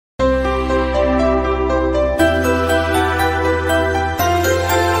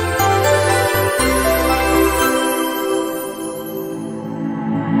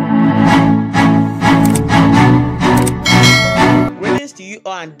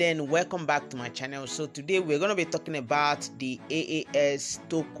you all, and then welcome back to my channel. So today we're going to be talking about the AAS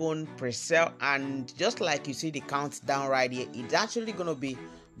token Presale, and just like you see the countdown right here, it's actually going to be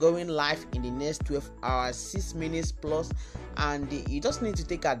going live in the next 12 hours, 6 minutes plus, and you just need to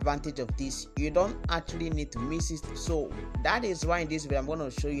take advantage of this. You don't actually need to miss it. So that is why in this video I'm going to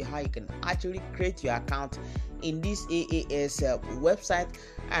show you how you can actually create your account in this AAS website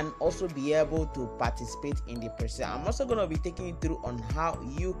and also be able to participate in the Presale. I'm also going to be taking you through on how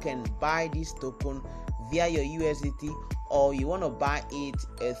you can buy this token via your USDT, or you want to buy it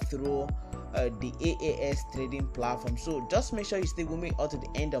through the AAS trading platform. So just make sure you stay with me up to the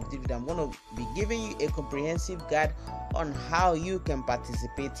end of the video. I'm going to be giving you a comprehensive guide on how you can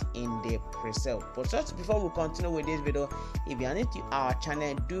participate in the Presale. But just before we continue with this video, if you are new to our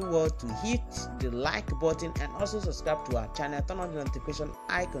channel, do well to hit the like button and also subscribe to our channel. Turn on the notification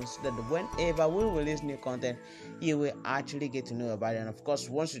icon so that whenever we release new content, you will actually get to know about it. And of course,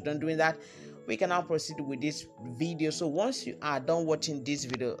 once you're done doing that, we can now proceed with this video. So once you are done watching this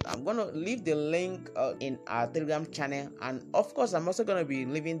video, I'm gonna leave the link in our Telegram channel, and of course I'm also gonna be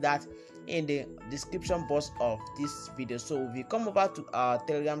leaving that in the description box of this video. So if you come over to our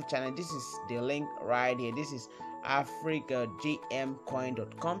Telegram channel, this is the link right here. This is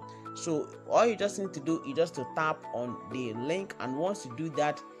africagmcoin.com. So all you just need to do is just to tap on the link, and once you do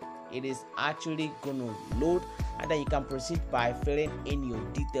that, it is actually gonna load, and then you can proceed by filling in your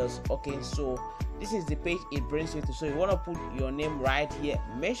details. Okay, so this is the page it brings you to. So you want to put your name right here.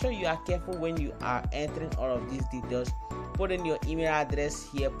 Make sure you are careful when you are entering all of these details. Put in your email address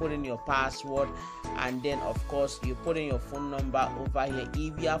here, put in your password, and then of course you put in your phone number over here.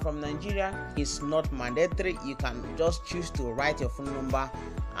 If you are from Nigeria, it's not mandatory. You can just choose to write your phone number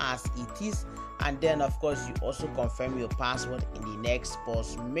as it is, and then of course you also confirm your password in the next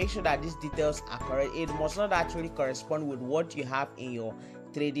box. Make sure that these details are correct. It must not actually correspond with what you have in your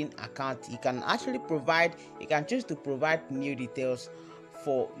trading account. You can actually choose to provide new details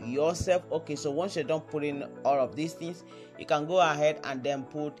for yourself. Okay, so once you're done putting all of these things, you can go ahead and then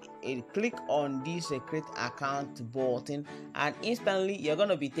click on this create account button, and instantly you're going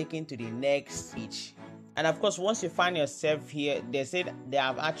to be taken to the next page. And of course, once you find yourself here, they said they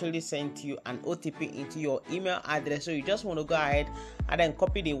have actually sent you an OTP into your email address. So you just want to go ahead and then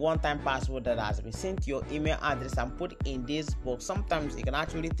copy the one-time password that has been sent to your email address and put in this box. Sometimes it can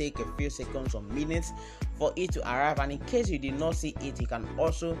actually take a few seconds or minutes for it to arrive, and in case you did not see it, you can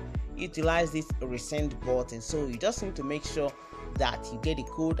also utilize this resend button. So you just need to make sure that you get the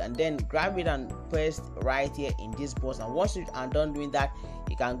code and then grab it and paste right here in this box. And once you are done doing that,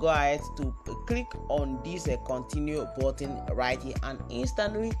 you can go ahead to click on this continue button right here, and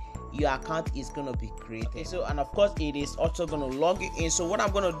instantly your account is going to be created. Okay, so and of course it is also going to log you in. So what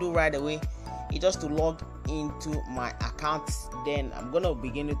I'm going to do right away is just to log into my account, then I'm going to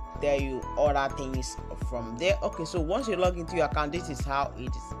begin to tell you other things from there. Okay, so once you log into your account, this is how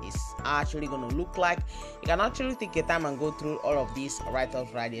it is actually going to look like. You can actually take your time and go through all of these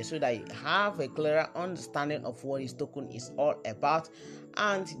write-ups right here so that you have a clearer understanding of what this token is all about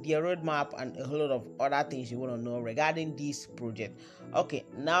and the roadmap and a whole lot of other things you want to know regarding this project. Okay,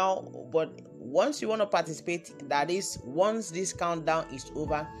 now but once you want to participate, that is once this countdown is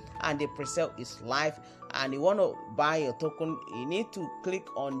over and the Presale is live and you want to buy your token, you need to click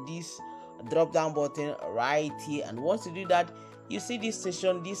on this drop down button right here, and once you do that, you see this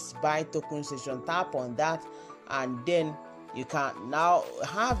session, this buy token session. Tap on that, and then you can now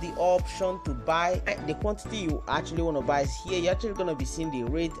have the option to buy the quantity you actually want to buy. Here you're actually going to be seeing the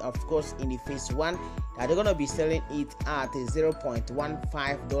rate, of course, in the phase 1 that they're going to be selling it at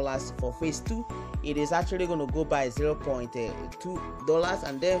 $0.15. For phase 2 it is actually going to go by $0.2,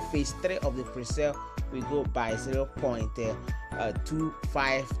 and then phase 3 of the Presale will go by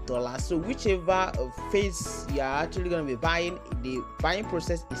 $0.25. So whichever phase you are actually going to be buying, the buying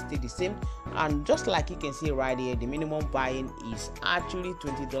process is still the same. And just like you can see right here, the minimum buying is actually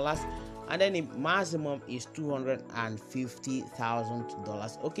 $20, and then the maximum is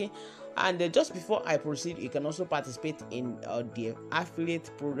 $250,000. Okay, and just before I proceed, you can also participate in the affiliate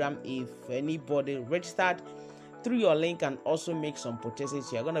program. If anybody registered through your link and also make some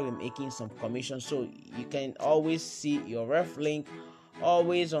purchases, you're going to be making some commission. So you can always see your ref link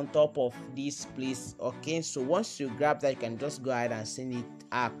always on top of this place. Okay, so once you grab that, you can just go ahead and send it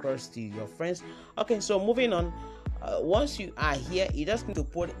across to your friends. Okay, so moving on, once you are here, you just need to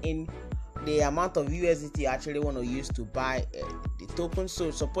put in the amount of USDT you actually want to use to buy the token.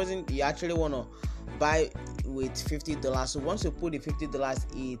 So supposing you actually want to buy with $50, so once you put the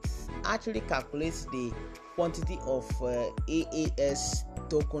 $50, it actually calculates the quantity of AAS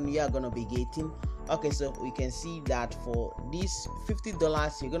token you are going to be getting. Okay, so we can see that for this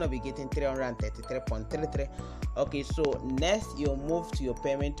 $50 you're gonna be getting 333.33. Okay, so next you move to your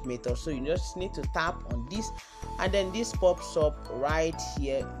payment method. So you just need to tap on this, and then this pops up right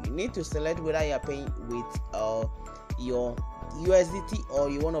here. You need to select whether you're paying with your USDT or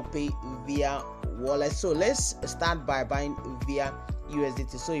you want to pay via wallet. So let's start by buying via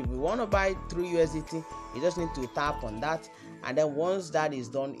USDT. So if you want to buy through USDT, you just need to tap on that, and then once that is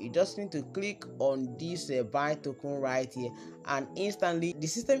done, you just need to click on this buy token right here, and instantly the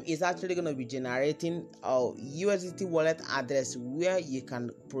system is actually going to be generating a USDT wallet address where you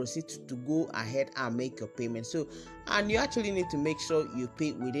can proceed to go ahead and make your payment. So, and you actually need to make sure you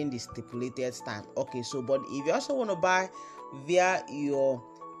pay within the stipulated time. Okay, so but if you also want to buy via your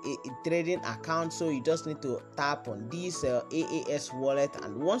trading account, so you just need to tap on this AAS wallet,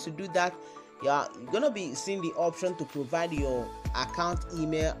 and once you do that, you're gonna be seeing the option to provide your account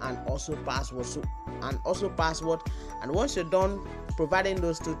email and also password. And once you're done providing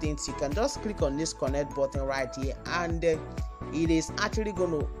those two things, you can just click on this connect button right here, and it is actually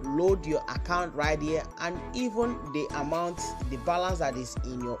going to load your account right here, and even the amount, the balance that is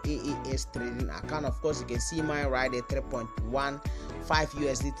in your AAS trading account. Of course, you can see mine right there, 3.15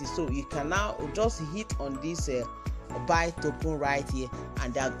 USDT. So you can now just hit on this buy token right here,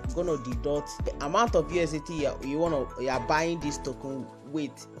 and they're gonna deduct the amount of USDT you are buying this token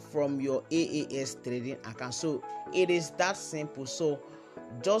with from your AAS trading account. So it is that simple. So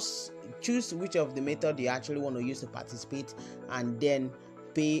just choose which of the method you actually want to use to participate, and then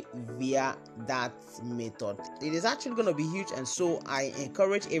pay via that method. It is actually going to be huge, and so I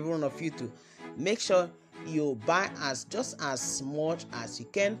encourage every one of you to make sure you buy just as much as you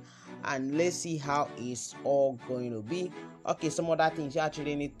can, and let's see how it's all going to be. Okay, some other things you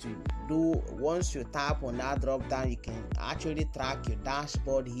actually need to do. Once you tap on that drop down, you can actually track your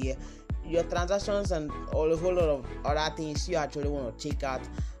dashboard here, your transactions, and a whole lot of other things you actually want to check out.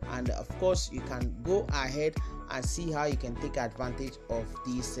 And of course, you can go ahead and see how you can take advantage of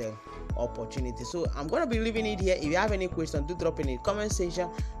this opportunity. So I'm going to be leaving it here. If you have any questions, do drop in the comment section,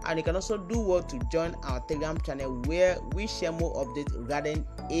 and you can also do well to join our Telegram channel where we share more updates regarding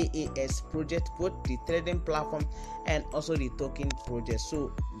AAS project, both the trading platform and also the token project,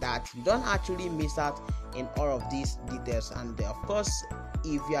 so that you don't actually miss out in all of these details. And of course,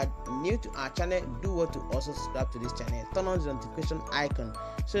 if you are new to our channel, do well to also subscribe to this channel, turn on the notification icon,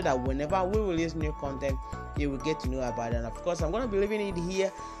 so that whenever we release new content, you will get to know about it. And of course, I'm going to be leaving it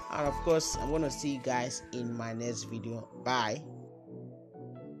here, and of course, I'm going to see you guys in my next video. Bye.